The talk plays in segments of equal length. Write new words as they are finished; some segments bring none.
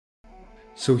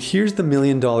So here's the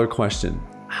 $1,000,000 question.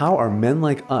 How are men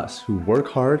like us who work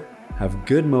hard, have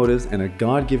good motives, and a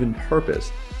God-given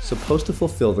purpose supposed to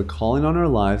fulfill the calling on our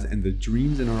lives and the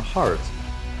dreams in our hearts,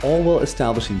 all while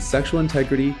establishing sexual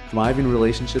integrity, thriving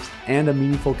relationships, and a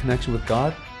meaningful connection with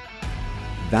God?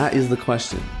 That is the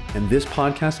question, and this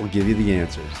podcast will give you the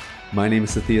answers. My name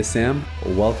is Sathya Sam.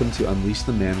 Welcome to Unleash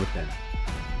the Man Within.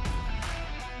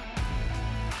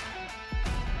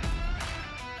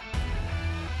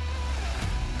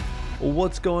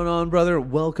 What's going on, brother?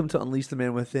 Welcome to Unleash the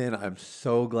Man Within. I'm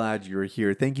so glad you're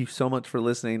here. Thank you so much for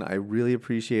listening. I really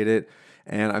appreciate it.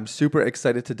 And I'm super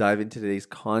excited to dive into today's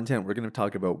content. We're going to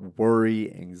talk about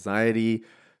worry, anxiety,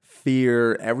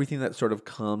 fear, everything that sort of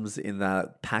comes in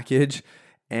that package,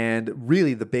 and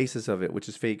really the basis of it, which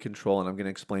is fate control. And I'm going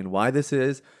to explain why this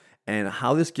is and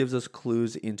how this gives us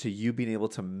clues into you being able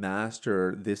to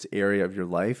master this area of your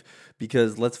life.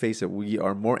 Because let's face it, we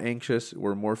are more anxious,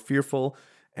 we're more fearful,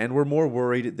 and we're more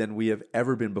worried than we have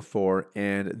ever been before.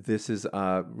 And this is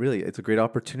really, it's a great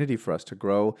opportunity for us to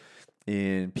grow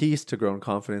in peace, to grow in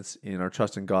confidence in our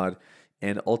trust in God,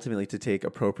 and ultimately to take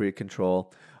appropriate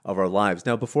control of our lives.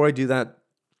 Now, before I do that,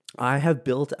 I have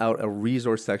built out a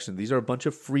resource section. These are a bunch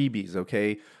of freebies,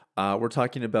 okay? We're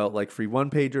talking about like free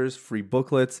one-pagers, free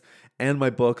booklets, and my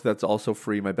book that's also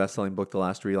free, my best-selling book, The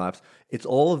Last Relapse. It's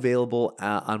all available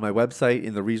on my website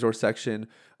in the resource section.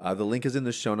 The link is in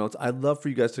the show notes. I'd love for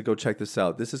you guys to go check this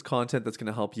out. This is content that's going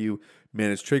to help you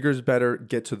manage triggers better,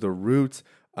 get to the roots.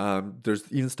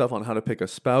 There's even stuff on how to pick a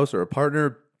spouse or a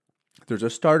partner. There's a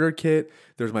starter kit.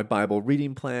 There's my Bible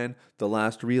reading plan, The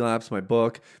Last Relapse, my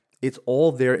book. It's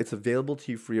all there. It's available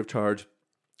to you free of charge.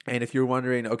 And if you're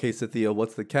wondering, okay, Sathya,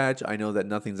 what's the catch? I know that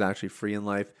nothing's actually free in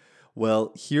life.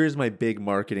 Well, here's my big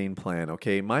marketing plan,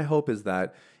 okay? My hope is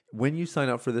that when you sign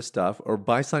up for this stuff, or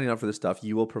by signing up for this stuff,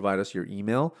 you will provide us your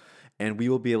email, and we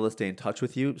will be able to stay in touch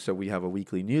with you. So we have a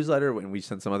weekly newsletter, and we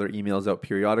send some other emails out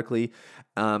periodically.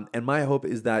 And my hope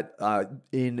is that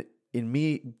in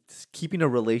me keeping a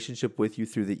relationship with you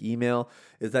through the email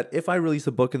is that if I release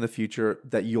a book in the future,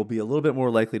 that you'll be a little bit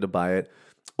more likely to buy it.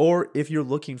 Or if you're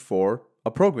looking for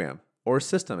a program or a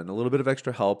system and a little bit of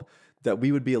extra help, that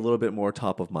we would be a little bit more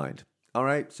top of mind. All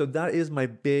right, so that is my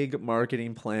big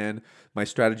marketing plan, my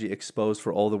strategy exposed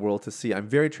for all the world to see. I'm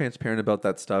very transparent about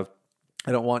that stuff.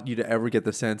 I don't want you to ever get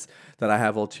the sense that I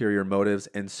have ulterior motives.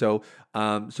 And so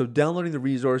downloading the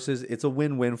resources, it's a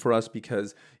win-win for us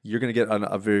because you're going to get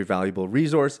a very valuable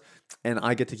resource and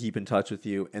I get to keep in touch with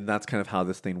you. And that's kind of how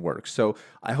this thing works. So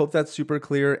I hope that's super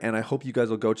clear and I hope you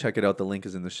guys will go check it out. The link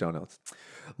is in the show notes.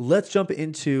 Let's jump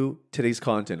into today's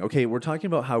content. Okay, we're talking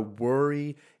about how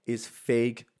worry is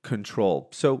fake control.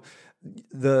 So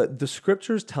the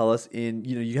scriptures tell us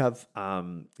you have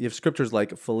scriptures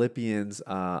like Philippians.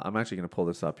 I'm actually going to pull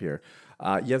this up here.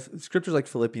 You have scriptures like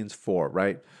Philippians 4,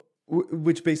 right?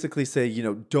 Which basically say,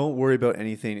 don't worry about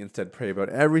anything. Instead, pray about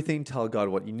everything. Tell God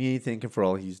what you need. Thank Him for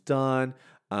all He's done.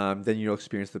 Then you'll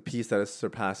experience the peace that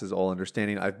surpasses all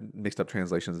understanding. I've mixed up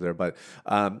translations there, but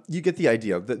you get the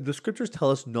idea. The scriptures tell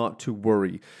us not to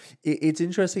worry. It's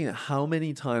interesting how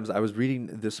many times I was reading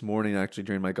this morning, actually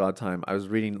during my God time, I was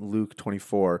reading Luke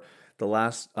 24, the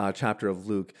last chapter of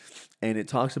Luke, and it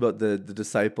talks about the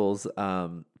disciples'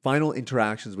 final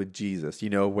interactions with Jesus,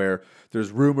 where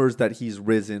there's rumors that He's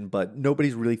risen, but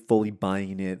nobody's really fully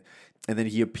buying it. And then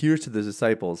He appears to the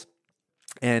disciples.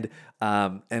 And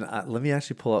let me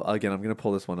actually pull up again. I'm going to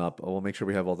pull this one up. We'll make sure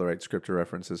we have all the right scripture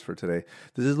references for today.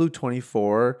 This is Luke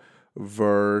 24,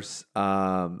 verse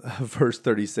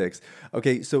 36.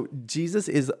 Okay, so Jesus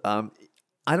is. I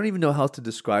don't even know how to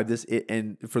describe this.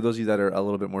 And for those of you that are a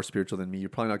little bit more spiritual than me, you're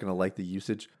probably not going to like the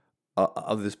usage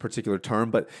of this particular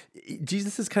term. But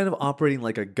Jesus is kind of operating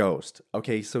like a ghost.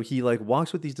 Okay, so He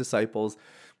walks with these disciples.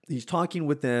 He's talking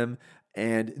with them.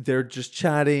 And they're just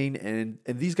chatting, and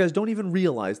these guys don't even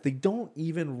realize that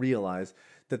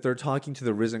they're talking to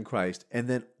the risen Christ. And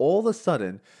then all of a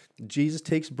sudden, Jesus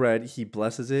takes bread, He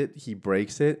blesses it, He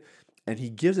breaks it, and He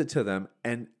gives it to them.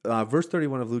 And verse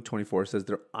 31 of Luke 24 says,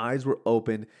 their eyes were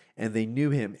open, and they knew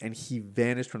Him, and He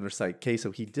vanished from their sight. Okay,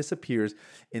 so He disappears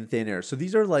in thin air. So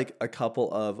these are like a couple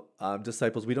of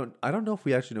disciples. I don't know if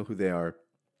we actually know who they are.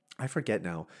 I forget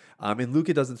now. In Luke,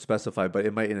 it doesn't specify, but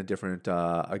it might in a different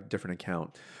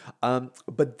account.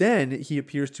 But then He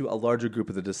appears to a larger group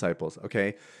of the disciples.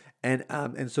 Okay,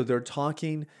 and so they're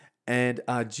talking, and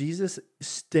Jesus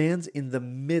stands in the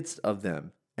midst of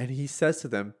them, and He says to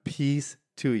them, "Peace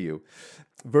to you."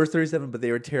 Verse 37, but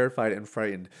they were terrified and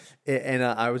frightened. And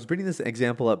I was bringing this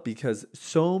example up because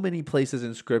so many places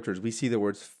in scriptures we see the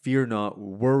words "fear not,"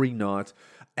 "worry not."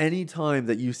 Anytime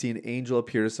that you see an angel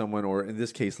appear to someone, or in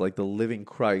this case, like the living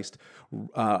Christ,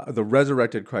 the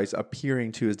resurrected Christ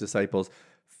appearing to his disciples,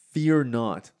 fear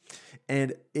not.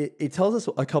 And it tells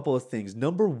us a couple of things.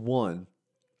 Number one,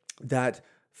 that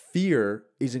fear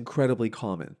is incredibly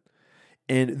common.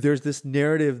 And there's this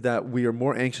narrative that we are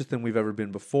more anxious than we've ever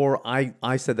been before.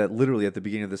 I said that literally at the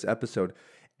beginning of this episode,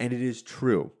 and it is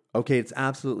true. Okay, it's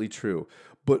absolutely true.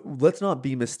 But let's not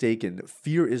be mistaken.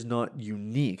 Fear is not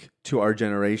unique to our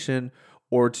generation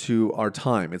or to our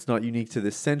time. It's not unique to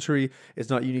this century. It's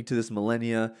not unique to this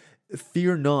millennia.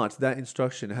 Fear not, that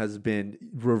instruction has been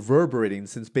reverberating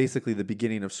since basically the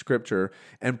beginning of Scripture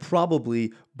and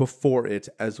probably before it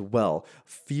as well.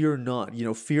 Fear not.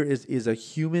 Fear is a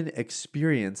human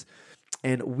experience,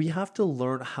 and we have to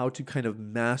learn how to kind of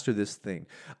master this thing.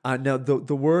 Now,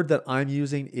 the word that I'm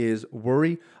using is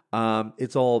worry.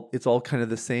 It's all kind of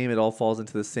the same. It all falls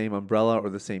into the same umbrella or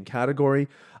the same category.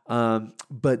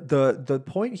 But the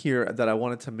point here that I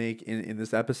wanted to make in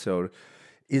this episode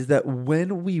is that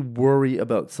when we worry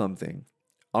about something,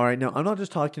 all right, now I'm not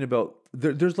just talking about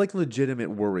there's like legitimate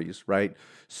worries, right?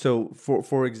 So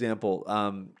for example,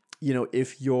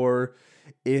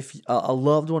 if a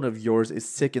loved one of yours is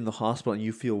sick in the hospital and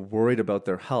you feel worried about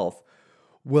their health,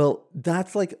 well,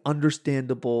 that's like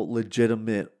understandable,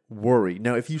 legitimate worry.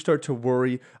 Now, if you start to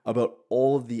worry about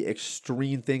all of the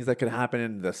extreme things that could happen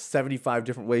in the 75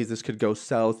 different ways this could go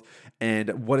south,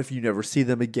 and what if you never see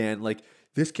them again? Like,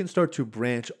 this can start to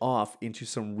branch off into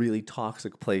some really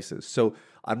toxic places. So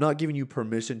I'm not giving you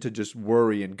permission to just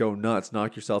worry and go nuts,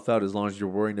 knock yourself out as long as you're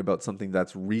worrying about something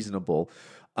that's reasonable.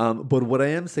 But what I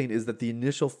am saying is that the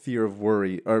initial fear of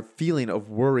worry or feeling of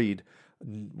worriedness,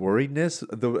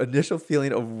 the initial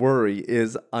feeling of worry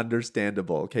is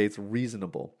understandable. Okay, it's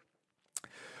reasonable.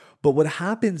 But what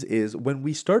happens is when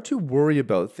we start to worry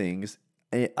about things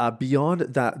beyond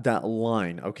that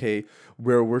line, okay,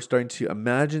 where we're starting to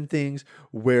imagine things,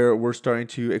 where we're starting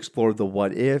to explore the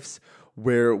what ifs,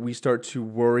 where we start to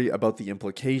worry about the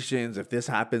implications. If this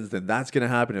happens, then that's going to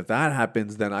happen. If that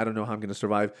happens, then I don't know how I'm going to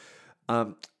survive.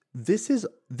 This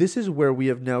is where we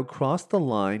have now crossed the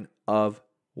line of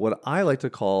what I like to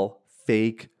call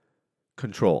fake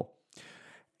control.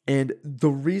 And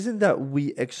the reason that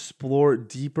we explore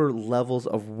deeper levels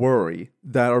of worry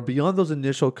that are beyond those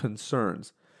initial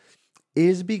concerns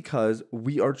is because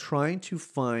we are trying to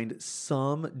find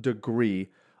some degree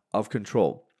of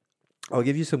control. I'll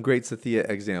give you some great Sathya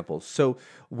examples. So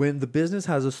when the business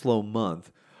has a slow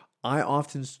month, I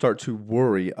often start to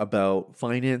worry about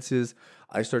finances.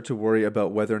 I start to worry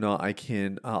about whether or not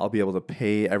I'll be able to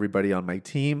pay everybody on my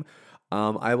team.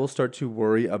 I will start to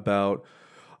worry about,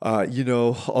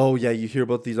 oh yeah, you hear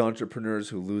about these entrepreneurs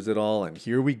who lose it all, and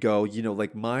here we go.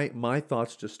 Like my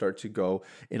thoughts just start to go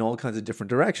in all kinds of different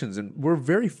directions. And we're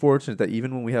very fortunate that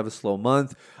even when we have a slow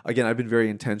month, again, I've been very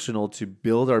intentional to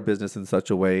build our business in such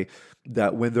a way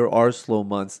that when there are slow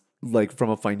months, like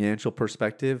from a financial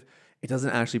perspective, it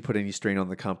doesn't actually put any strain on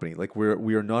the company. Like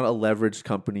we are not a leveraged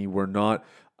company. We're not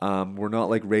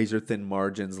like razor thin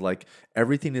margins. Like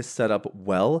everything is set up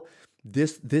well.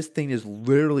 This thing is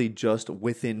literally just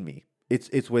within me.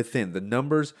 It's within. The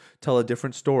numbers tell a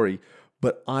different story,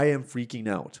 but I am freaking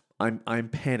out. I'm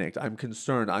panicked. I'm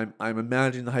concerned. I'm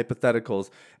imagining the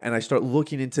hypotheticals, and I start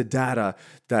looking into data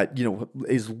that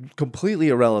is completely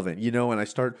irrelevant. And I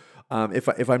start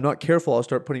if I'm not careful, I'll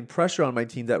start putting pressure on my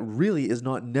team that really is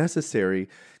not necessary.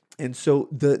 And so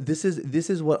this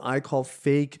is what I call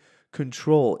fake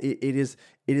control. It is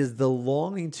the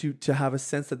longing to have a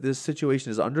sense that this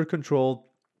situation is under control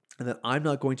and that I'm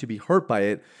not going to be hurt by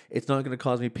it. It's not going to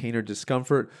cause me pain or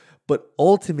discomfort. But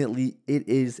ultimately, it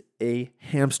is a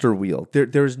hamster wheel.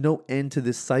 There is no end to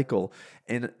this cycle.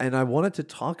 And I wanted to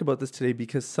talk about this today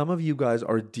because some of you guys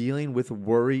are dealing with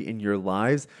worry in your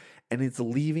lives and it's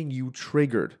leaving you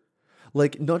triggered.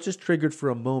 Like not just triggered for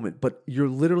a moment, but you're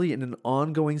literally in an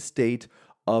ongoing state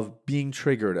of being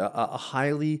triggered, a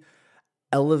highly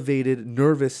elevated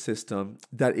nervous system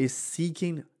that is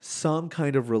seeking some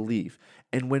kind of relief.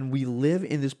 And when we live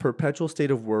in this perpetual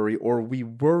state of worry or we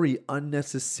worry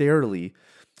unnecessarily,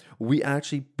 we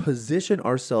actually position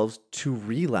ourselves to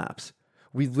relapse.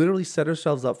 We literally set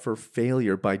ourselves up for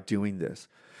failure by doing this.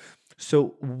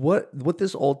 So what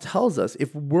this all tells us,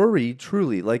 if worry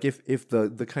truly, like if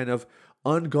the kind of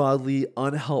ungodly,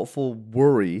 unhelpful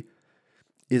worry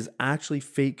is actually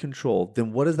fake control,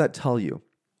 then what does that tell you?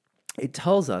 It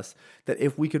tells us that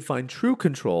if we could find true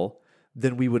control,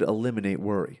 then we would eliminate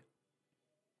worry.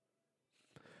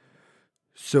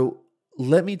 So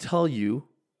let me tell you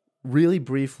really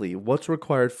briefly what's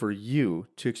required for you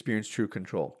to experience true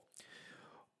control.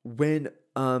 When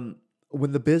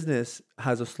when the business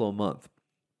has a slow month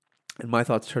and my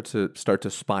thoughts start to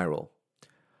spiral,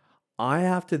 I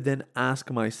have to then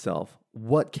ask myself,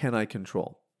 what can I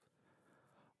control?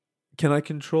 Can I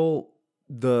control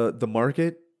the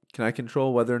market? Can I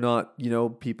control whether or not,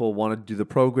 people want to do the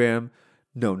program?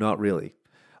 No, not really.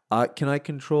 Can I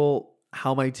control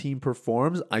how my team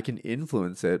performs? I can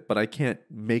influence it, but I can't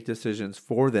make decisions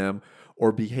for them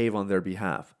or behave on their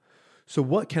behalf. So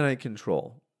what can I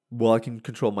control? Well, I can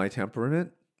control my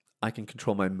temperament. I can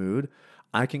control my mood.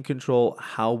 I can control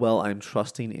how well I'm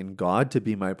trusting in God to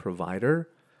be my provider,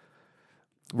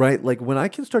 right? Like when I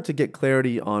can start to get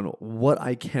clarity on what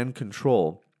I can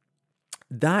control,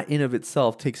 that in of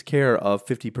itself takes care of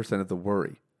 50% of the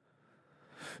worry.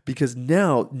 Because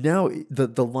now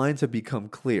the lines have become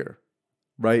clear,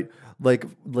 right?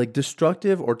 Like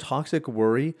destructive or toxic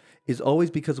worry is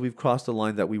always because we've crossed a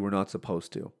line that we were not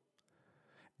supposed to.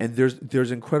 And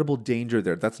there's incredible danger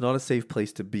there. That's not a safe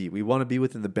place to be. We want to be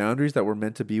within the boundaries that we're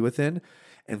meant to be within.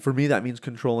 And for me, that means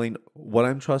controlling what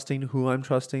I'm trusting, who I'm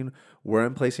trusting, where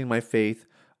I'm placing my faith,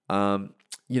 how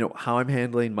I'm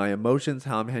handling my emotions,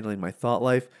 how I'm handling my thought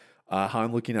life, how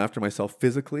I'm looking after myself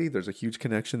physically. There's a huge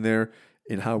connection there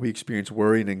in how we experience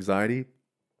worry and anxiety.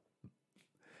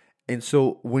 And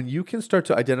so when you can start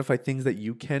to identify things that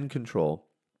you can control,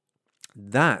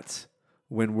 that's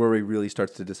when worry really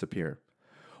starts to disappear.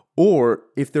 Or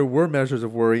if there were measures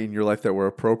of worry in your life that were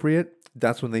appropriate,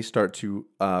 that's when they start to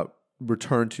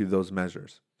return to those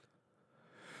measures.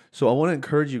 So I want to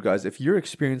encourage you guys, if you're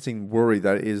experiencing worry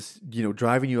that is,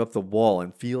 driving you up the wall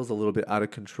and feels a little bit out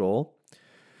of control,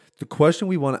 the question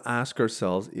we want to ask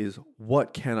ourselves is,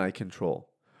 what can I control?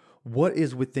 What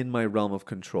is within my realm of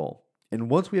control? And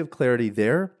once we have clarity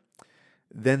there,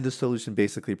 then the solution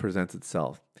basically presents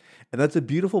itself. And that's a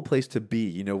beautiful place to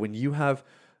be. When you have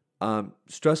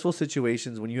stressful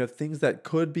situations, when you have things that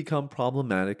could become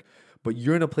problematic, but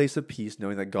you're in a place of peace,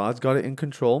 knowing that God's got it in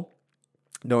control,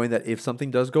 knowing that if something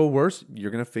does go worse,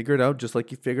 you're going to figure it out just like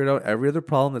you figured out every other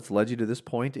problem that's led you to this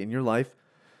point in your life.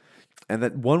 And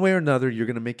that one way or another, you're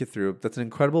going to make it through. That's an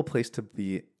incredible place to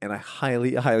be. And I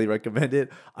highly, highly recommend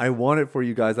it. I want it for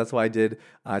you guys. That's why I did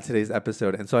today's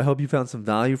episode. And so I hope you found some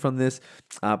value from this.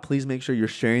 Please make sure you're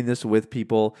sharing this with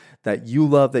people that you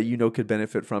love, that you know could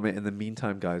benefit from it. In the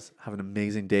meantime, guys, have an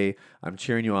amazing day. I'm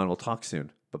cheering you on. We'll talk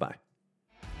soon. Bye-bye.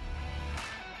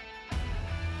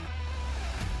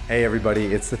 Hey, everybody.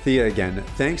 It's Sathya again.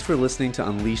 Thanks for listening to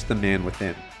Unleash the Man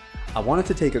Within. I wanted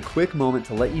to take a quick moment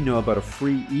to let you know about a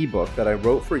free ebook that I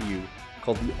wrote for you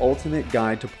called The Ultimate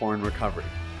Guide to Porn Recovery.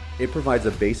 It provides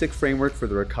a basic framework for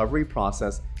the recovery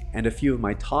process and a few of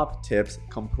my top tips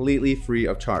completely free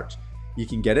of charge. You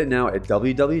can get it now at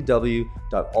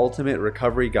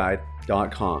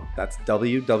www.ultimaterecoveryguide.com. That's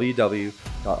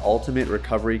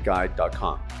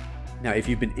www.ultimaterecoveryguide.com. Now, if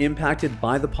you've been impacted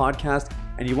by the podcast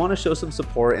and you want to show some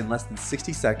support in less than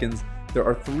 60 seconds, there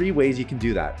are 3 ways you can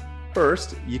do that.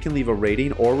 First, you can leave a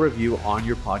rating or review on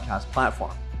your podcast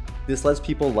platform. This lets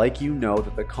people like you know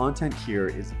that the content here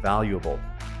is valuable.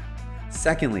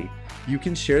 Secondly, you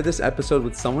can share this episode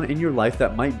with someone in your life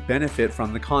that might benefit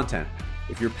from the content.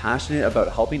 If you're passionate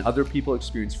about helping other people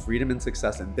experience freedom and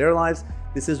success in their lives,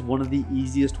 this is one of the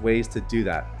easiest ways to do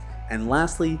that. And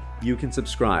lastly, you can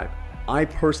subscribe. I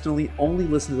personally only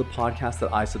listen to the podcast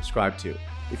that I subscribe to.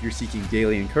 If you're seeking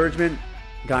daily encouragement,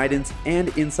 guidance,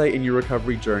 and insight in your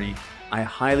recovery journey, I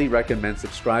highly recommend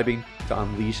subscribing to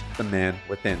Unleash the Man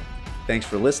Within. Thanks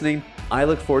for listening. I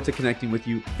look forward to connecting with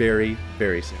you very,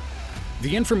 very soon.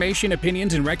 The information,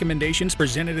 opinions, and recommendations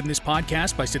presented in this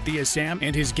podcast by Sathya Sam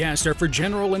and his guests are for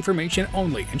general information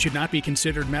only and should not be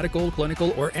considered medical,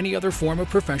 clinical, or any other form of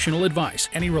professional advice.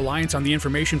 Any reliance on the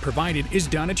information provided is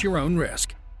done at your own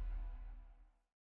risk.